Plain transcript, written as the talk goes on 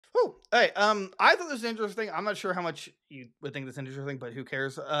Oh, hey, I thought this was interesting. I'm not sure how much you would think this is interesting, but who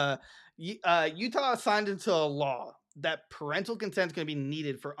cares? Utah signed into a law that parental consent is going to be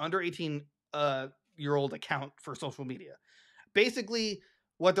needed for under 18 year old account for social media. Basically,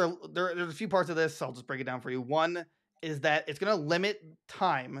 what there's a few parts of this. So I'll just break it down for you. One is that it's going to limit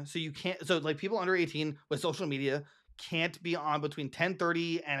time, so you can't. So like people under 18 with social media can't be on between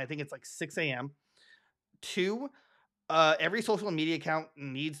 10:30 and I think it's like 6 a.m. Two, every social media account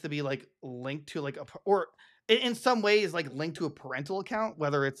needs to be like linked to like or in some ways like linked to a parental account,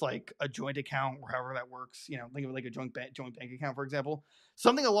 whether it's like a joint account or however that works. Think of it like a joint bank account, for example,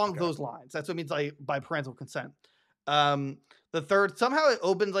 something along Okay. those lines. That's what it means like by parental consent. Um, the third, somehow it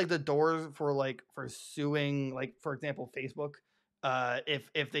opens like the doors for suing, like for example, Facebook.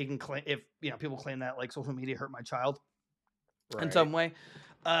 If they can claim, if people claim that like social media hurt my child in Right. some way.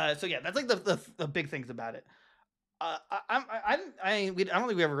 So yeah, that's like the big things about it. I don't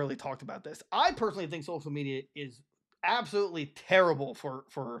think we ever really talked about this. I personally think social media is absolutely terrible for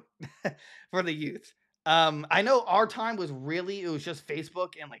for the youth. I know our time was really it was just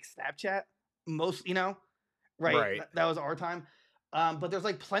Facebook and like Snapchat most, right? Right. That was our time. But there's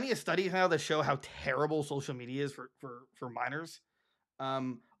like plenty of studies now that show how terrible social media is for minors.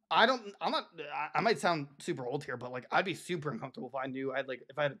 Um, I don't. I'm not. I might sound super old here, but like I'd be super uncomfortable if I knew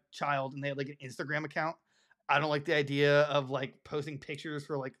if I had a child and they had like an Instagram account. I don't like the idea of like posting pictures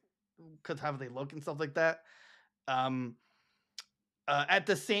for like because how they look and stuff like that. Um, at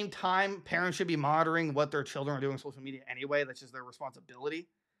the same time, parents should be monitoring what their children are doing on social media anyway. That's just their responsibility.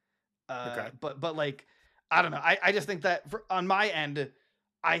 Okay. But like I don't know. I just think that on my end,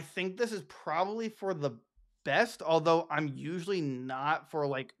 I think this is probably for the best. Although I'm usually not for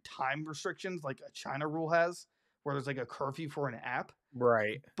like time restrictions like a China rule has, where there's like a curfew for an app.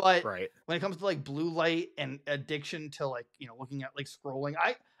 Right. But Right. when it comes to like blue light and addiction to like looking at like scrolling,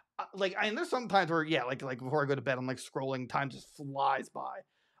 and there's sometimes where like before I go to bed I'm like scrolling, time just flies by.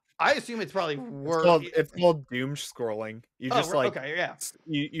 I assume it's probably It's worth. called it's called doom scrolling. You just like Okay, yeah,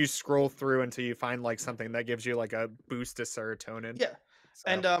 you scroll through until you find like something that gives you like a boost of serotonin. yeah,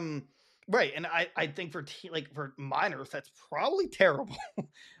 So and right, and I think for like for minors that's probably terrible,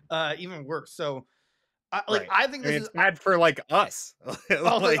 even worse. So right. I think I mean, this it's is bad for like us.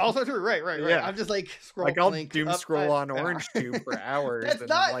 also Like also true. Right. yeah. I'm just like Like scroll I'll link doom up. scroll on Yeah. Orange Tube for hours That's and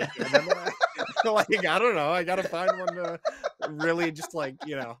not. like and then like I don't know, I gotta find one to really just like,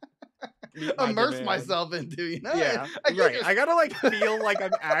 meet my Immerse demand. myself into, Yeah, I can't right. just I gotta like feel like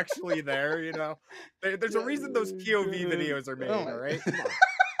I'm actually there. There's a reason those POV videos are oh made, all my right? Come on.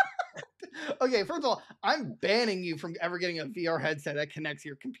 okay, first of all, I'm banning you from ever getting a VR headset that connects to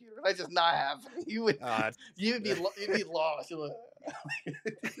your computer. That's just not happening. Uh, You'd be lost. You'd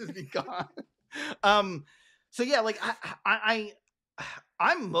just be gone. Um, so yeah, like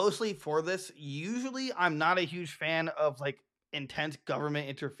I'm mostly for this. Usually, I'm not a huge fan of like intense government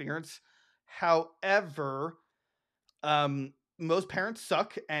interference. However, most parents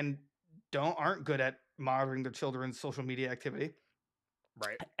suck and aren't good at monitoring their children's social media activity,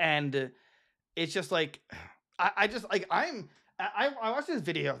 right. and it's just like I just like I watched this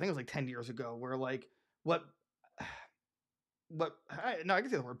video. I think it was like 10 years ago, where like what no, I can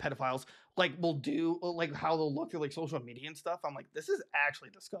say the word pedophiles like will do like how they'll look through like social media and stuff. I'm like, this is actually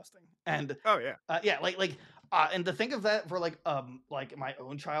disgusting. And Oh yeah. yeah, and to think of that for like my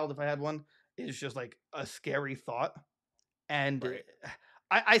own child if I had one is just like a scary thought. And Right.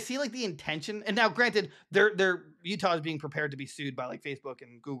 I see like the intention. And now, granted, they're Utah is being prepared to be sued by like Facebook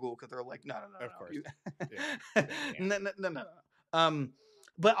and Google because they're like, no, no, no, Of no, course. you, Yeah. They can't. no, no, no, no, no.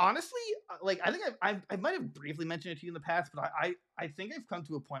 But honestly, like I think I might have briefly mentioned it to you in the past, but I think I've come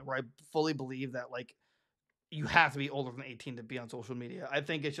to a point where I fully believe that like you have to be older than 18 to be on social media. I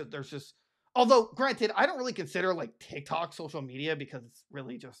think it's just there's just although granted, I don't really consider like TikTok social media because it's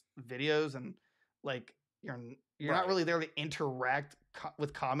really just videos and like you're not Right. really there to interact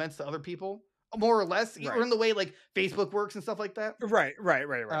with comments to other people more or less or Right. in the way like Facebook works and stuff like that. Right. Right.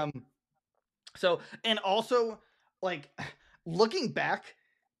 Right. Right. Um so and also like looking back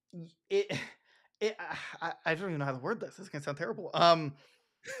it I don't even know how to word this. This can sound terrible.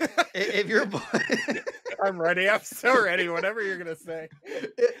 If you're I'm ready. I'm so ready. Whatever you're gonna say.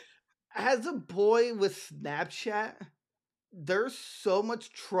 as a boy with Snapchat, there's so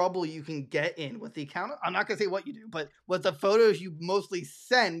much trouble you can get in with the account. I'm not gonna say what you do, but with the photos you mostly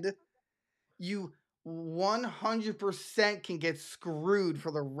send, you 100% can get screwed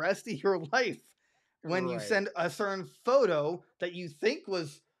for the rest of your life when you Right. send a certain photo that you think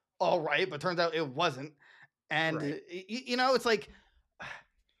was all right, but turns out it wasn't. And Right. it's like,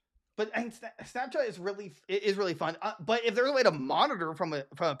 but and Snapchat is really fun. But if there's a way to monitor from a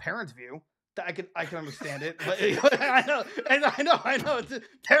parent's view, that I can understand it. But I know it's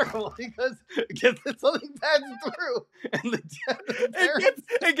terrible because something passes through and the parents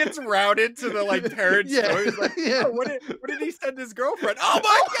it gets routed to the like parents' stories. Like, yeah. oh, what did he send his girlfriend? Oh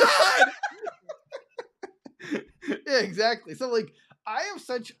my god! Yeah, exactly. So like I have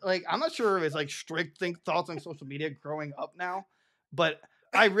such like I'm not sure if it's like strict thoughts on social media growing up now, but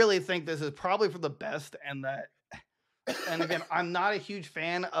I really think this is probably for the best, and again, I'm not a huge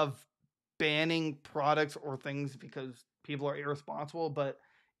fan of banning products or things because people are irresponsible, but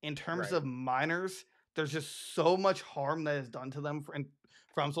in terms Right. of minors, there's just so much harm that is done to them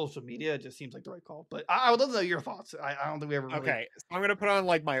from social media. It just seems like the right call. But I would love to know your thoughts. I don't think we ever really. Okay, so I'm gonna put on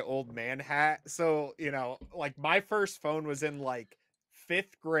like my old man hat. So like my first phone was in like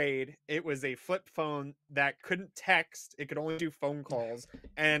 5th grade. It was a flip phone that couldn't text. It could only do phone calls,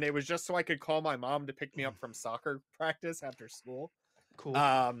 and it was just so I could call my mom to pick me up from soccer practice after school. Cool.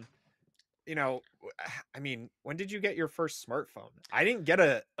 I mean, when did you get your first smartphone? I didn't get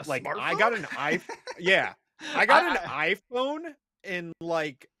a smartphone? I got an iPhone. Yeah, I got an iPhone in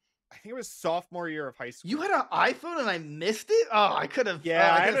like I think it was sophomore year of high school. You had an iPhone and I missed it? Oh, I could have.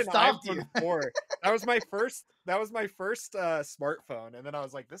 Yeah, I had an stopped iPhone you. 4. That was my first. That was my first smartphone, and then I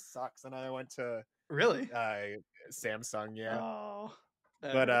was like, "This sucks," and I went to Really? Samsung. Yeah. Oh.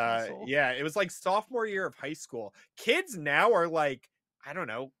 But yeah, it was like sophomore year of high school. Kids now are like, I don't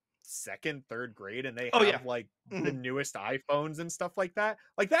know, 2nd, 3rd grade, and they have like the newest iPhones and stuff like that.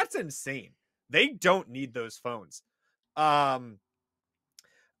 Like that's insane. They don't need those phones.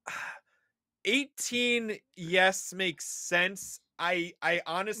 18, yes, makes sense. I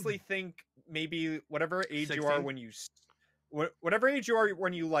honestly think maybe whatever age 16? You are when you whatever age you are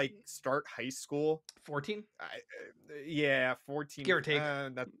when you like start high school. 14? Yeah, 14. Give or take.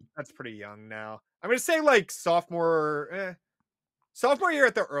 That's pretty young now. I'm gonna say like sophomore year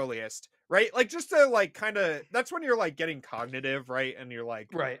at the earliest, right? Like just to like kind of that's when you're like getting cognitive, right? And you're like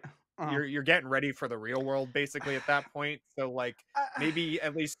right. You're getting ready for the real world basically at that point. So like maybe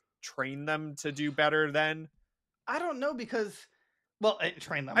at least train them to do better then. I don't know because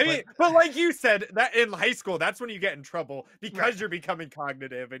train them. I mean, but like you said, that in high school, that's when you get in trouble because you're becoming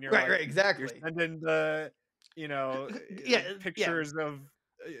cognitive and you're right, exactly. You're sending the, pictures of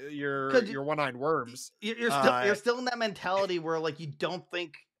your one-eyed worms. You're still in that mentality where like you don't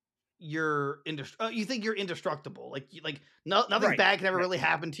think you think you're indestructible. Like nothing bad can ever really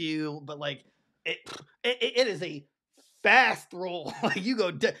happen to you, but like it is a fast roll. Like you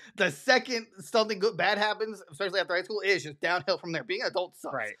go the second something bad happens, especially after high school, it is just downhill from there. Being an adult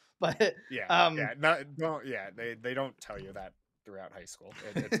sucks. Right. But they don't tell you that throughout high school.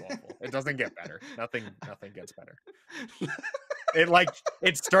 It's awful. It doesn't get better. Nothing gets better.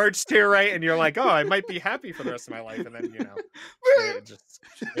 It starts to, right, and you're like, oh, I might be happy for the rest of my life, and then it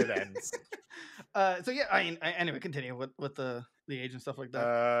ends. So yeah, I mean, anyway, continue with the age and stuff like that.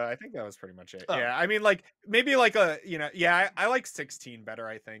 I think that was pretty much it. Yeah, I mean, like maybe like I like 16 better.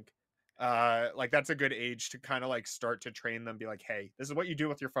 I think like that's a good age to kind of like start to train them. Be like, hey, this is what you do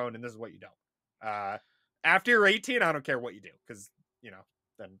with your phone, and this is what you don't. After you're 18, I don't care what you do because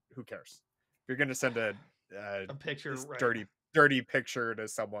then who cares? If you're gonna send a picture, dirty picture to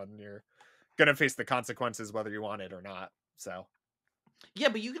someone, you're gonna face the consequences whether you want it or not. So yeah,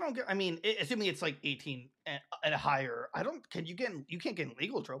 but you don't get, I mean, assuming it's like 18 and higher, you can't get in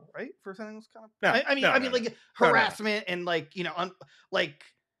legal trouble, right, for something that's kind of like harassment and like like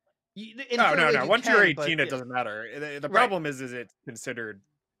no once you're 18 it doesn't matter. The problem is it's considered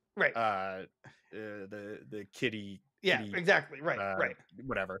right the kiddie exactly right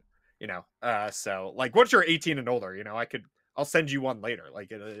whatever so like once you're 18 and older, I'll send you one later.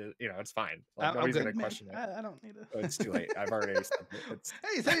 Like it's fine. Like, nobody's gonna question it. I don't need it. Oh, it's too late. I've already sent it.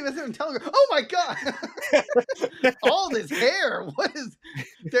 Hey, send me this on Telegram. Oh my god! All this hair. What is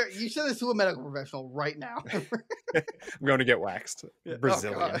there? You send this to a medical professional right now. I'm going to get waxed.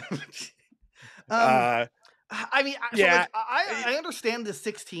 Brazilian. I mean, I understand the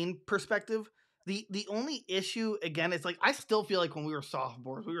 16 perspective. The only issue again is like I still feel like when we were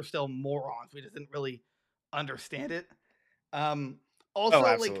sophomores, we were still morons. We just didn't really understand it. Also,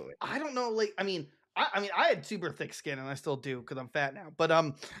 like I don't know, like I mean I had super thick skin and I still do because I'm fat now. But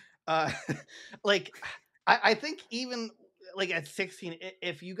like I think even like at 16,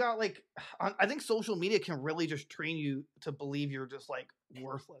 if you got like I think social media can really just train you to believe you're just like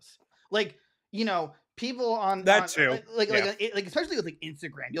worthless. Like people on that too, like especially with like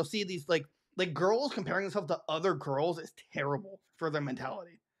Instagram, you'll see these like girls comparing themselves to other girls is terrible for their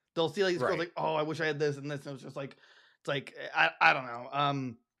mentality. They'll see like these girls like, oh, I wish I had this and this, and it's just like it's like I don't know.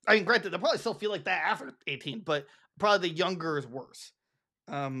 I mean, granted, they'll probably still feel like that after 18, but probably the younger is worse.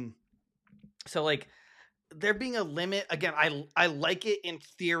 So like there being a limit again, I like it in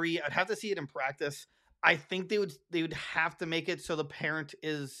theory. I'd have to see it in practice. I think they would have to make it so the parent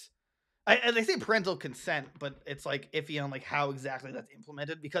is. They say parental consent, but it's like iffy on like how exactly that's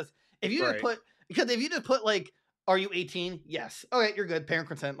implemented. Because if you just put like, are you 18? Yes. Okay, you're good. Parent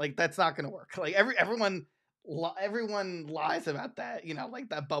consent. Like that's not gonna work. Like everyone lies about that. You know, like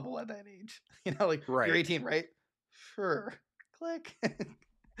that bubble at that age. You know, like you're 18, right? Sure. Click.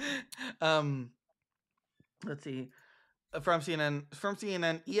 Let's see. From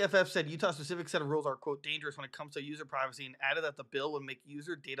CNN, EFF said Utah's specific set of rules are, quote, dangerous when it comes to user privacy, and added that the bill would make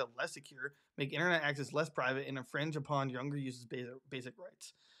user data less secure, make internet access less private, and infringe upon younger users' basic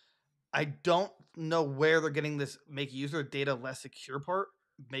rights. I don't know where they're getting this make user data less secure part,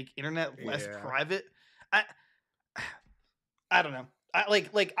 make internet less private. I don't know.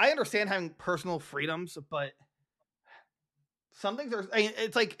 I understand having personal freedoms, but some things are. I mean,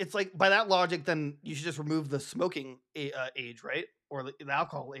 it's like by that logic, then you should just remove the smoking age, right, or the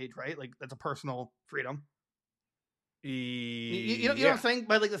alcohol age, right? Like that's a personal freedom. You know what I'm saying?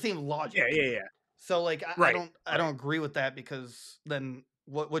 By like the same logic. Yeah. So like I don't agree with that, because then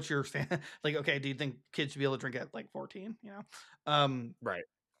what's your stand? Like, okay, do you think kids should be able to drink at like 14? You know, right.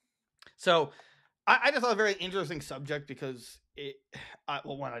 So I just thought a very interesting subject because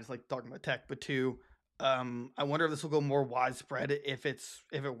well, one, I just like talking about tech, but two, I wonder if this will go more widespread if it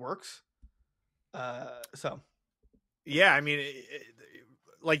works. So yeah, I mean,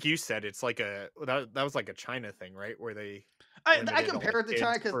 like you said, it's like that was like a China thing, right? Where they I compare it to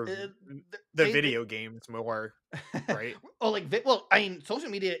China because the video games more, right? I mean, social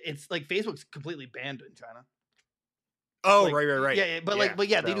media, it's like Facebook's completely banned in China. Oh, like, right. Yeah, but so.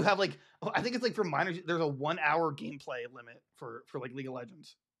 They do have like, I think it's like for minors, there's a 1 hour gameplay limit for like League of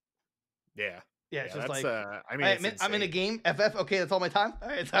Legends. Yeah, it's just like I mean, I'm in a game. FF. Okay, that's all my time. All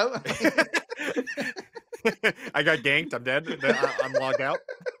right, so I got ganked. I'm dead. I'm logged out.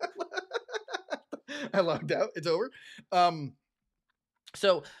 I logged out. It's over.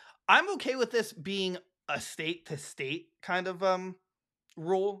 So I'm okay with this being a state to state kind of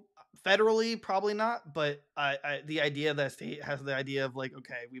rule. Federally, probably not, but the idea that state has the idea of like,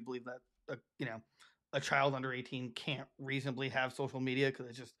 okay, we believe that a child under 18 can't reasonably have social media because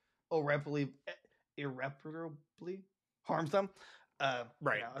it's just irreparably harms them.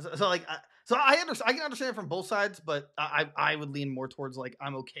 Right. So I can understand it from both sides, but I would lean more towards like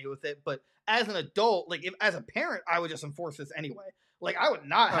I'm okay with it. But as an adult, like as a parent, I would just enforce this anyway. Like I would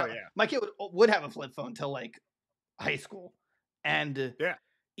not have my kid would have a flip phone till like high school, and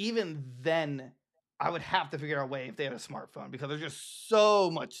even then, I would have to figure out a way if they had a smartphone, because there's just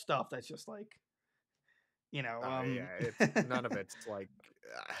so much stuff that's just like, it's, none of it's like,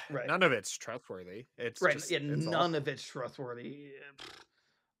 none of it's trustworthy. It's just, none of it's trustworthy.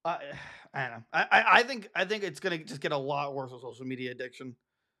 I don't know. I think it's gonna just get a lot worse with social media addiction.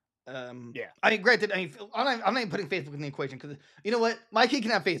 I mean, granted, I'm not even putting Facebook in the equation, because you know what, my kid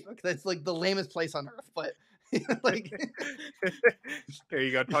can have Facebook. That's like the lamest place on earth, but. Like, there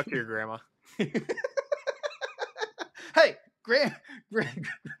you go. Talk to your grandma. Hey, Graham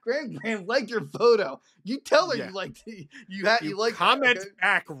liked your photo. You tell her you liked it. You like comment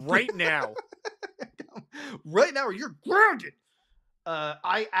back right now. Right now, or you're grounded.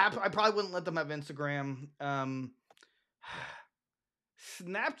 I probably wouldn't let them have Instagram.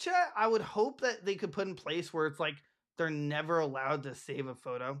 Snapchat, I would hope that they could put in place where it's like they're never allowed to save a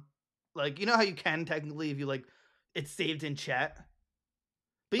photo. Like, you know how you can technically if you like it's saved in chat,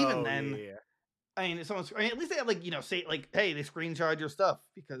 but even then, I mean, at least they have like, say like, hey, they screenshot your stuff,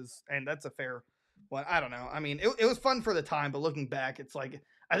 and that's a fair one. I don't know. I mean, it was fun for the time, but looking back, it's like,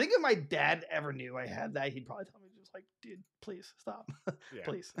 I think if my dad ever knew I had that, he'd probably tell me just like, dude, please stop,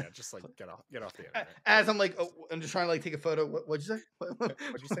 please. Yeah, just like get off the internet. As I'm like, I'm just trying to like take a photo. What'd you say? What'd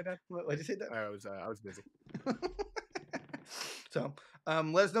you say, Dad? What'd you say, Dad? I was busy. So,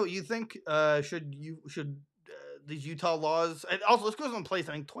 let us know what you think. Should these Utah laws, and also this goes in place,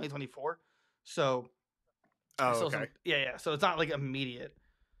 I think 2024. So, okay. So it's not like immediate.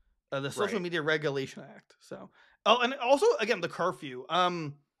 The Social Media Regulation Act. So, and also again the curfew.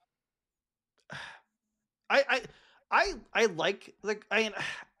 I like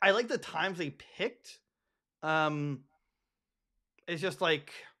I like the times they picked. It's just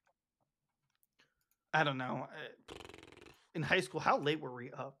like, I don't know. In high school, how late were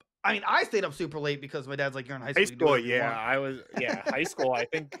we up? I mean, I stayed up super late because my dad's like, you're in high school. I was. Yeah, high school. I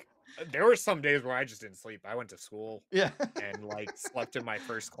think there were some days where I just didn't sleep. I went to school. And like slept in my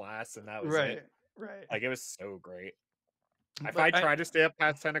first class, and that was it. Right. Like, it was so great. If But I try to stay up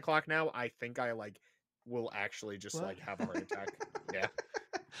past 10 o'clock now, I think I like will actually just what? like have a heart attack. Yeah.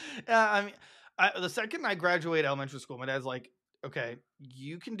 Yeah, I mean, the second I graduate elementary school, my dad's like, "Okay,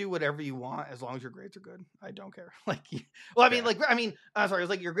 you can do whatever you want as long as your grades are good. I don't care." Like, well, Yeah. sorry, it's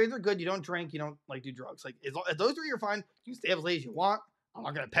like your grades are good. You don't drink. You don't like do drugs. Like, if those three are fine, you stay up as late as you want. I'm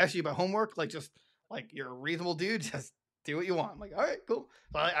not gonna pester you about homework. Like, just like you're a reasonable dude. Just do what you want. I'm like, all right, cool.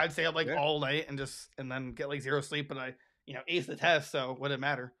 So I'd stay up like Yeah. all night and then get like zero sleep, but I ace the test, so what did it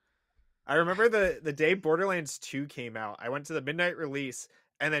matter? I remember the day Borderlands 2 came out. I went to the midnight release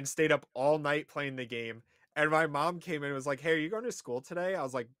and then stayed up all night playing the game. And my mom came in and was like, "Hey, are you going to school today?" I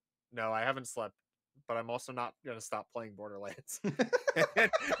was like, "No, I haven't slept, but I'm also not going to stop playing Borderlands."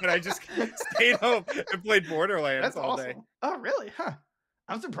 and I just stayed home and played Borderlands That's all day. awesome. Oh, really? Huh.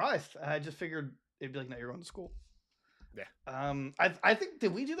 I'm surprised. I just figured it'd be like, no, you're going to school. Yeah. I think,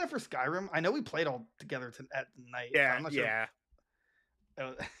 did we do that for Skyrim? I know we played all together at night. Yeah, I'm not sure. yeah.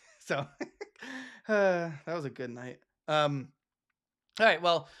 So that was a good night. All right.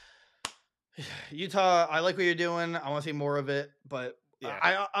 Well, Utah, I like what you're doing. I want to see more of it, but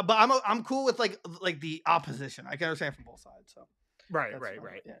Yeah. I'm cool with like the opposition. I can understand from both sides. So Right, that's right, fine.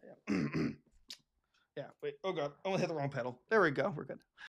 right. Yeah, yeah. Yeah. Wait. Oh god, I almost hit the wrong pedal. There we go. We're good.